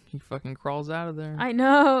 He fucking crawls out of there. I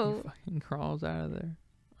know. He fucking crawls out of there.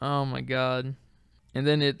 Oh my god. And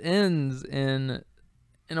then it ends in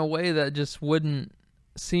a way that just wouldn't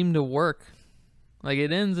seem to work. Like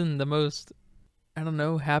it ends in the most, I don't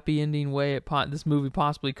know, happy ending way this movie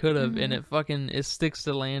possibly could have, and it sticks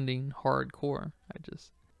to landing hardcore.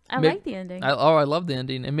 I like the ending. I love the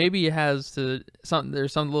ending, and maybe it has to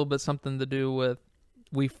there's some little bit something to do with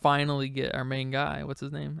we finally get our main guy. What's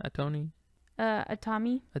his name? Atoni.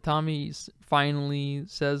 Atami. Atami finally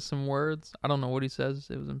says some words. I don't know what he says.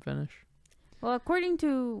 It was in Finnish. Well, according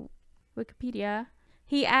to Wikipedia,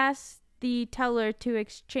 he asked the teller to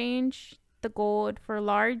exchange the gold for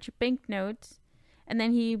large banknotes, and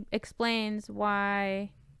then he explains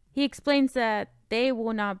why. He explains that they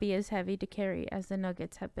will not be as heavy to carry as the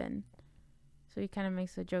nuggets have been. So he kind of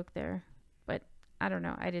makes a joke there. But I don't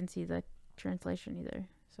know. I didn't see the translation either.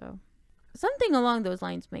 So something along those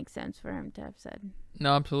lines makes sense for him to have said.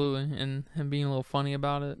 No, absolutely. And him being a little funny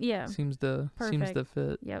about it. Yeah. Seems to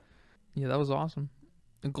fit. Yep. Yeah, that was awesome.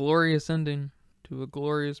 A glorious ending to a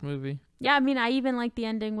glorious movie. Yeah, I mean, I even like the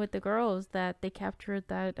ending with the girls that they captured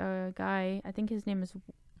that guy. I think his name is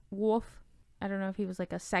Wolf. I don't know if he was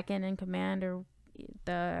like a second in command or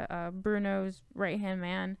the Bruno's right-hand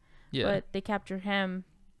man. Yeah. But they captured him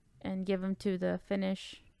and give him to the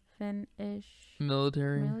Finnish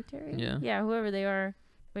military. Yeah. Yeah, whoever they are,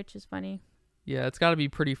 which is funny. Yeah, it's got to be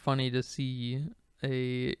pretty funny to see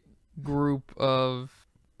a group of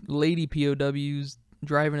lady POWs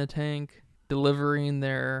driving a tank, delivering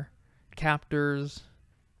their captors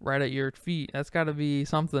right at your feet. That's got to be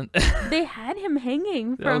something. They had him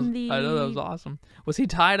hanging from I know, that was awesome. Was he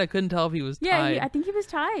tied? I couldn't tell if he was tied. Yeah, I think he was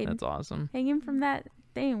tied. That's awesome. Hanging from that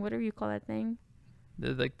thing, whatever you call that thing.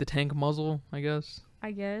 Like the tank muzzle, I guess.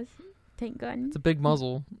 Tank gun. It's a big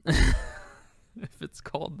muzzle. If it's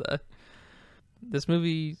called that. This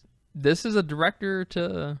movie, this is a director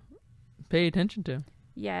to pay attention to.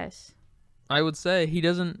 Yes. I would say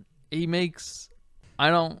I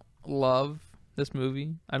don't love this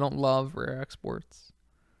movie. I don't love rare exports,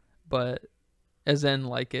 but as in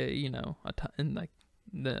like in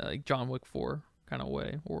like John Wick 4 kind of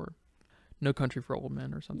way, or No Country for Old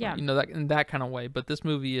Men or something. Yeah. That in that kind of way. But this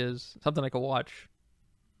movie is something I could watch.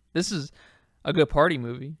 This is a good party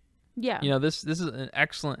movie. Yeah. This is an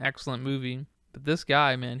excellent movie. But this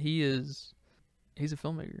guy, man, he's a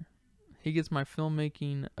filmmaker. He gets my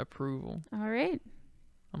filmmaking approval. All right.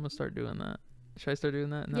 I'm gonna start doing that. Should I start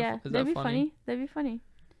doing that? Yeah, that'd be funny. That'd be funny.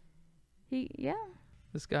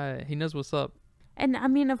 This guy, he knows what's up. And I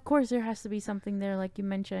mean, of course, there has to be something there, like you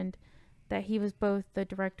mentioned, that he was both the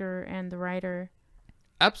director and the writer.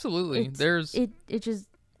 Absolutely. It just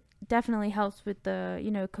definitely helps with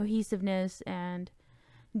the cohesiveness and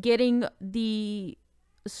getting the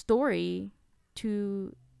story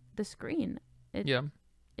to the screen.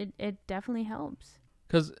 It definitely helps.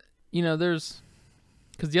 Because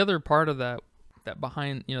the other part of that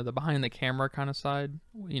behind the behind the camera kind of side,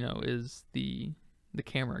 is the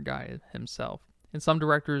camera guy himself. And some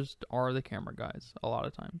directors are the camera guys a lot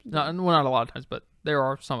of times. Not a lot of times, but there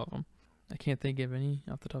are some of them. I can't think of any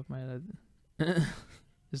off the top of my head.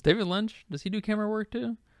 Is David Lynch? Does he do camera work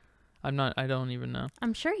too? I don't even know.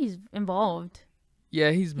 I'm sure he's involved.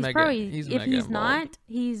 Yeah, he's mega. Probably, he's if mega he's involved. not,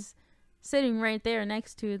 he's sitting right there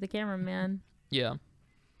next to the cameraman. Yeah,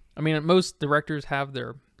 I mean, most directors have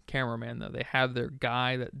their cameraman though. They have their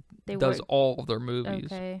guy that does all of their movies.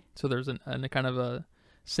 Okay. So there's a kind of a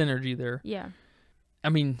synergy there. Yeah. I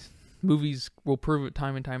mean, movies will prove it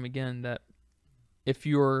time and time again that if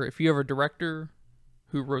you have a director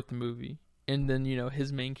who wrote the movie and then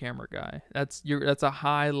his main camera guy, that's a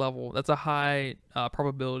high level, that's a high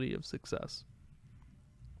probability of success,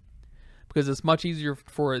 because it's much easier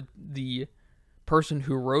for the person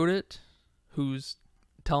who wrote it, who's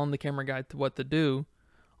telling the camera guy what to do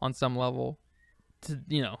on some level,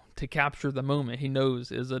 to capture the moment. He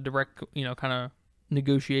knows is a direct kind of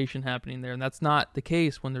negotiation happening there, and that's not the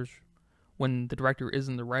case when the director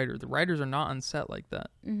isn't the writer. The writers are not on set like that.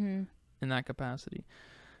 Mm-hmm. In that capacity.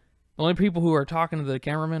 The only people who are talking to the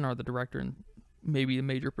cameraman are the director and maybe the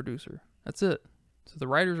major producer. That's it. So the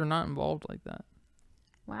writers are not involved like that.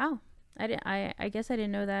 Wow. I guess I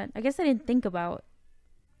didn't know that. I guess I didn't think about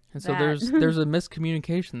and that. So there's a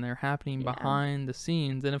miscommunication there happening behind the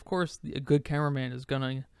scenes, and of course a good cameraman is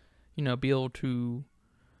gonna be able to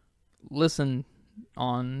listen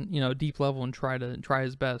on a deep level and try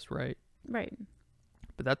his best, right? Right.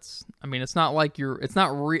 But that's, I mean, it's not like you're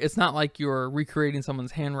recreating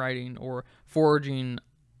someone's handwriting or forging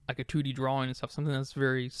like a 2D drawing and stuff. Something that's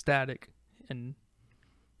very static and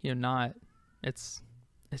it's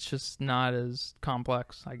just not as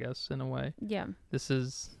complex, I guess, in a way. Yeah. This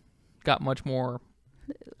is got much more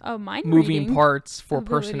mind moving parts for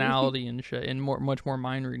ability. Personality and shit, and much more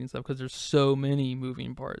mind reading stuff, because there's so many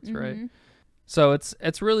moving parts, Mm-hmm. right? So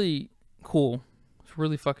it's really cool. It's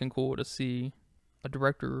really fucking cool to see a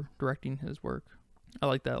director directing his work. I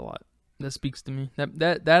like that a lot. That speaks to me.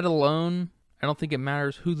 That alone, I don't think it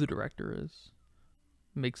matters who the director is.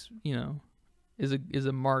 Makes is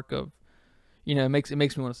a mark of, it makes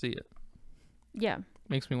me want to see it. Yeah.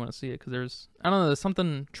 Makes me want to see it, because there's there's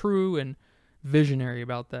something true and visionary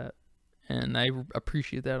about that, and I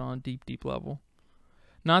appreciate that on a deep level.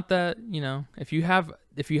 Not that if you have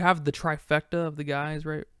the trifecta of the guys,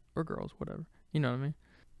 right, or girls, whatever, you know what I mean.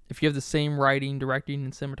 If you have the same writing, directing,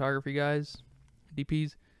 and cinematography guys,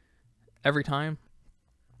 DPs, every time,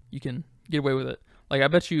 you can get away with it. Like, I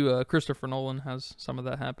bet you Christopher Nolan has some of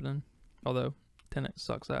that happening, although Tenet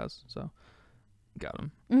sucks ass, so got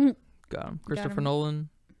him. Mm-hmm. Got him. Christopher Nolan,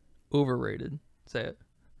 overrated. Say it.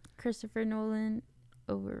 Christopher Nolan,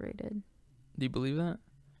 overrated. Do you believe that?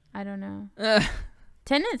 I don't know.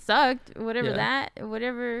 Tenet sucked. Whatever that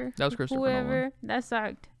was Christopher whoever, Nolan. That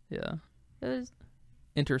sucked. Yeah. It was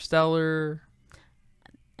Interstellar.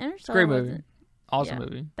 It's a great movie. Awesome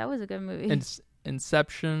movie. That was a good movie.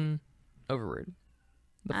 Inception, overrated.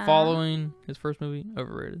 The Following, his first movie,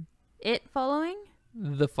 overrated. It Following?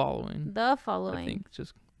 The Following. I think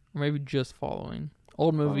maybe just Following.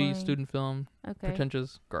 Old movie, Following. student film, Okay.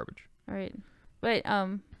 pretentious, garbage. All right. But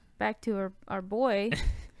back to our boy.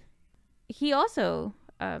 He also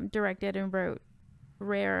directed and wrote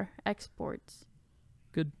Rare Exports.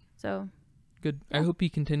 Good. So good. Yeah. I hope he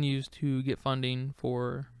continues to get funding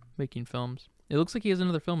for making films. It looks like he has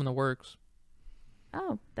another film in the works.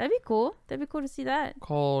 Oh, that'd be cool. That'd be cool to see that.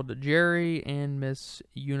 Called Jerry and Miss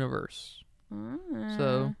Universe.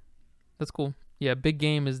 So that's cool. Yeah, Big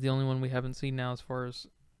Game is the only one we haven't seen now as far as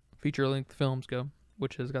feature-length films go,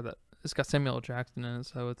 which has got it's got Samuel L. Jackson in it,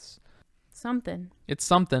 so it's something. It's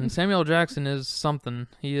something. Samuel L. Jackson is something.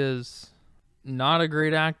 He is not a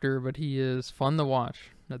great actor, but he is fun to watch,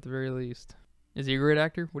 at the very least. Is he a great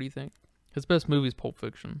actor? What do you think? His best movie is Pulp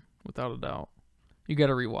Fiction, without a doubt. You got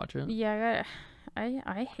to rewatch it. Yeah,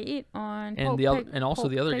 I hate on and also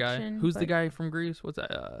Pulp the other Fiction, guy. Who's the guy from Greece? What's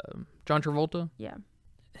that? John Travolta. Yeah.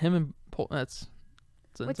 Him and that's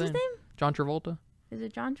insane. What's his name? John Travolta. Is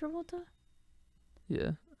it John Travolta?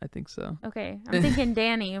 Yeah, I think so. Okay, I'm thinking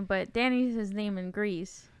Danny, but Danny's his name in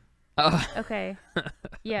Greece. Okay.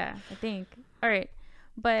 Yeah, I think. All right,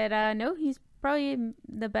 but no, he's probably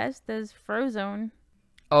the best as Frozone.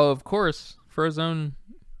 Oh, of course, Frozone,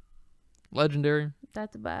 legendary.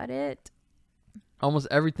 That's about it. Almost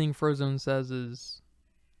everything Frozone says is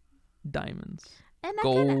diamonds, And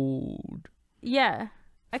gold. Yeah,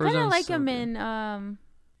 I kind of Frozone's like so him good. in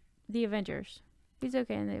the Avengers. He's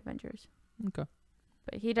okay in the Avengers. Okay.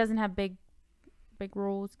 But he doesn't have big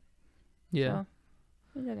roles. Yeah,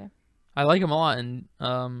 So he's okay. I like him a lot in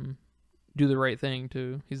Do the Right Thing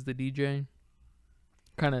too. He's the DJ,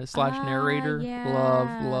 kind of / narrator.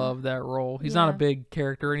 Yeah. Love that role. He's not a Yeah. big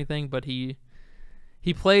character or anything, but he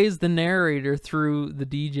plays the narrator through the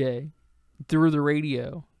DJ through the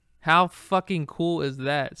radio. How fucking cool is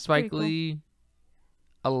that? Spike Lee,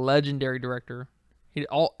 a legendary director. And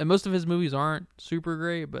most of his movies aren't super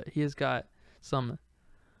great, but he has got some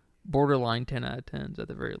borderline 10 out of 10s at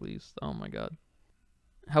the very least. Oh my god.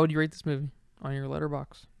 How would you rate this movie on your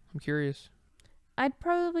letterbox? I'm curious. I'd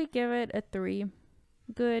probably give it a 3.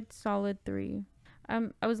 Good, solid 3.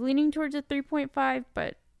 I was leaning towards a 3.5,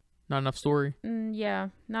 but not enough story. Yeah,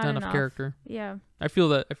 not enough character. Yeah. I feel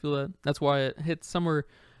that. That's why it hits somewhere.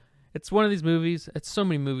 It's one of these movies. It's so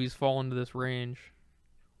many movies fall into this range,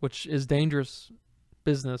 which is dangerous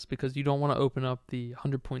business because you don't want to open up the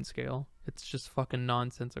 100-point scale. It's just fucking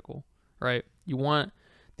nonsensical, right? You want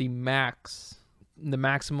the maximum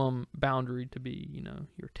boundary to be,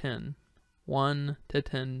 your 10. 1 to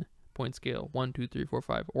 10 point scale. 1, 2, 3, 4,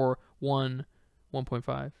 5, or 1,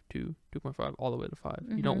 1.5, 2, 2.5, all the way to 5.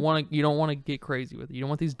 Mm-hmm. You don't want to get crazy with it. You don't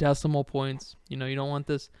want these decimal points. You don't want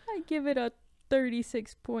this. I give it a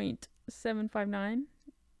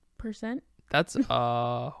 36.759%. That's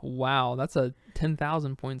wow. That's a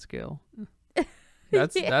 10,000 point scale.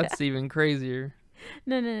 That's even crazier.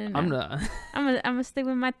 No. I'm not. I'm gonna stick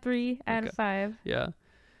with my 3 out of 5. Yeah,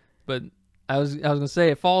 but I was gonna say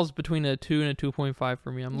it falls between a 2 and a 2.5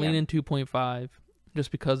 for me. I'm leaning 2.5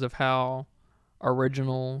 just because of how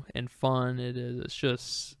original and fun it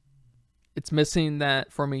is. It's missing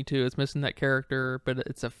that for me too. It's missing that character, but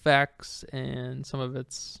its effects and some of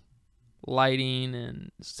its lighting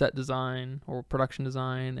and set design or production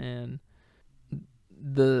design and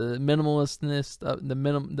the minimalistness of the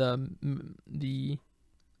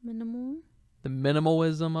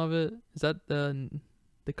minimalism of it. Is that the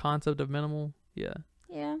concept of minimal? Yeah.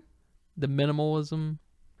 The minimalism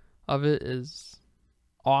of it is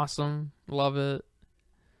awesome. Love it.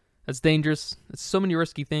 It's dangerous. It's so many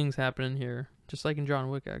risky things happening here, just like in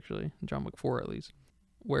John Wick, actually, John Wick 4 at least,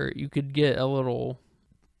 where you could get a little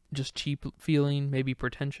just cheap feeling, maybe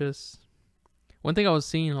pretentious. One thing I was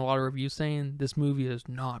seeing a lot of reviews saying, this movie is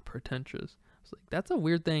not pretentious. I was like, that's a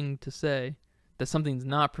weird thing to say, that something's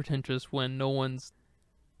not pretentious when no one's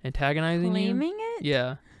antagonizing Claiming you. it?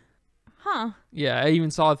 Yeah. Huh. Yeah, I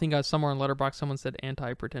even saw, I think somewhere on Letterboxd, someone said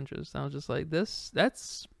anti-pretentious. And I was just like,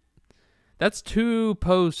 that's too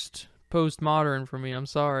postmodern for me. I'm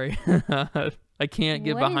sorry. I can't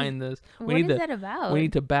get behind this. What is that about? We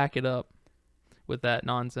need to back it up with that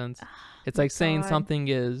nonsense. It's like saying something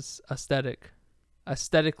is aesthetic.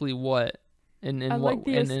 Aesthetically what? In what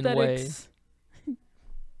way?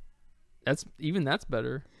 That's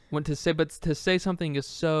better. To say something is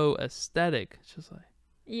so aesthetic, it's just like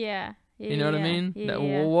you know what I mean? Yeah.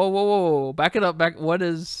 Whoa. Back it up. What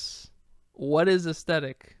is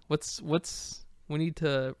aesthetic? We need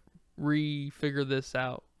to re-figure this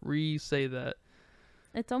out. Re-say that.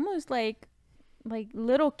 It's almost like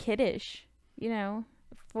little kiddish,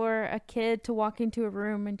 for a kid to walk into a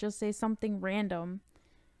room and just say something random.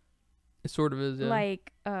 It sort of is, yeah.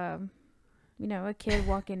 Like, a kid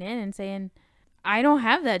walking in and saying, I don't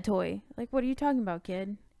have that toy. Like, what are you talking about,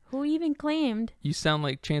 kid? Who even claimed? You sound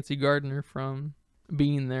like Chancey Gardner from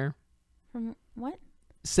Being There. From what?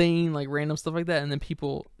 Saying like random stuff like that, and then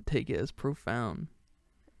people take it as profound.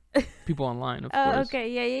 People online, of course.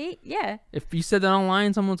 Okay, yeah. If you said that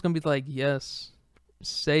online, someone's gonna be like, "Yes,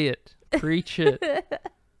 say it, preach it."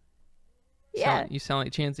 Yeah. You sound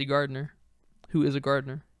like Chancey Gardner, who is a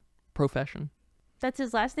gardener, profession. That's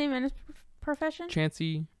his last name and his profession.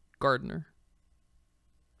 Chancey Gardner,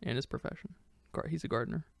 and his profession. He's a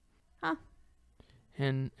gardener. Huh.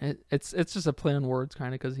 And it's just a play on words,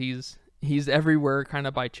 kind of, because he's everywhere, kind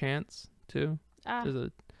of by chance too. There's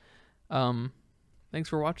thanks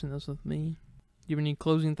for watching this with me. Do you have any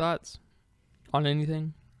closing thoughts on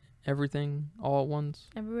anything, everything, all at once?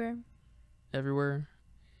 Everywhere, anywhere,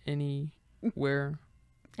 anyone.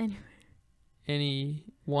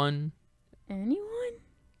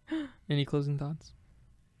 Any closing thoughts?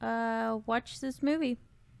 Watch this movie.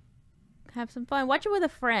 Have some fun. Watch it with a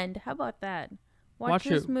friend. How about that? Watch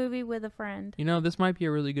this movie with a friend. This might be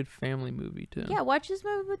a really good family movie too. Yeah, watch this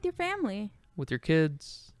movie with your family. With your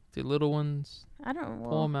kids, the little ones. I don't know.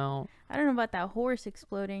 Pull them out. I don't know about that horse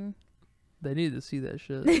exploding. They need to see that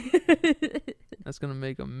shit. That's gonna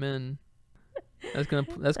make them men. That's gonna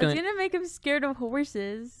make them scared of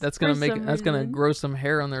horses. That's gonna grow some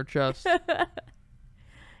hair on their chest.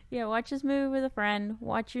 Yeah, watch this movie with a friend.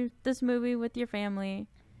 Watch this movie with your family.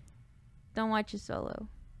 Don't watch it solo.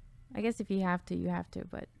 I guess if you have to, you have to,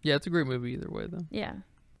 but... Yeah, it's a great movie either way, though. Yeah.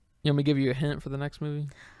 You want me to give you a hint for the next movie?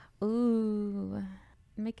 Ooh.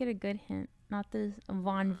 Make it a good hint. Not this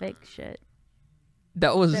Von Vick shit.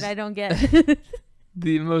 That I don't get.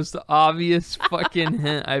 The most obvious fucking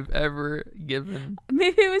hint I've ever given.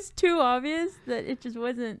 Maybe it was too obvious that it just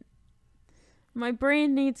wasn't. My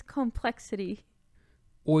brain needs complexity.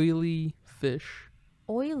 Oily fish.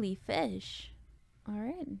 Oily fish. All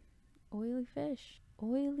right. Oily fish.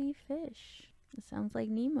 Oily fish. It sounds like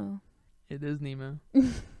Nemo. It is Nemo. All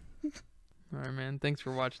right, man. Thanks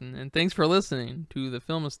for watching. And thanks for listening to the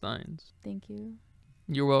Filmistines. Thank you.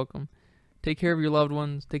 You're welcome. Take care of your loved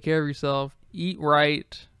ones. Take care of yourself. Eat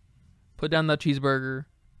right. Put down that cheeseburger.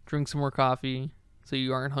 Drink some more coffee so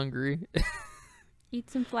you aren't hungry. Eat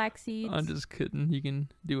some flax seeds. I'm just kidding. You can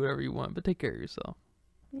do whatever you want, but take care of yourself.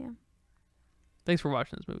 Yeah. Thanks for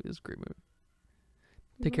watching this movie. It's a great movie.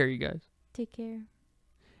 Take care, you guys. Take care.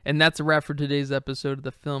 And that's a wrap for today's episode of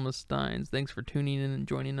the Filmistines. Thanks for tuning in and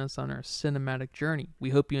joining us on our cinematic journey. We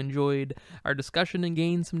hope you enjoyed our discussion and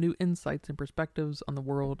gained some new insights and perspectives on the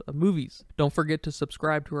world of movies. Don't forget to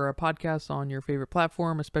subscribe to our podcast on your favorite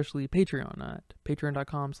platform, especially Patreon at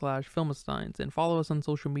patreon.com/Filmistines, and follow us on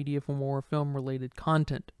social media for more film-related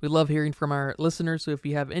content. We love hearing from our listeners, so if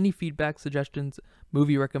you have any feedback, suggestions,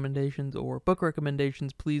 movie recommendations, or book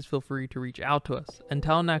recommendations, please feel free to reach out to us.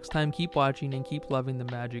 Until next time, keep watching and keep loving the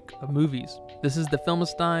magic of movies. This is the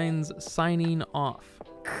Filmistines signing off.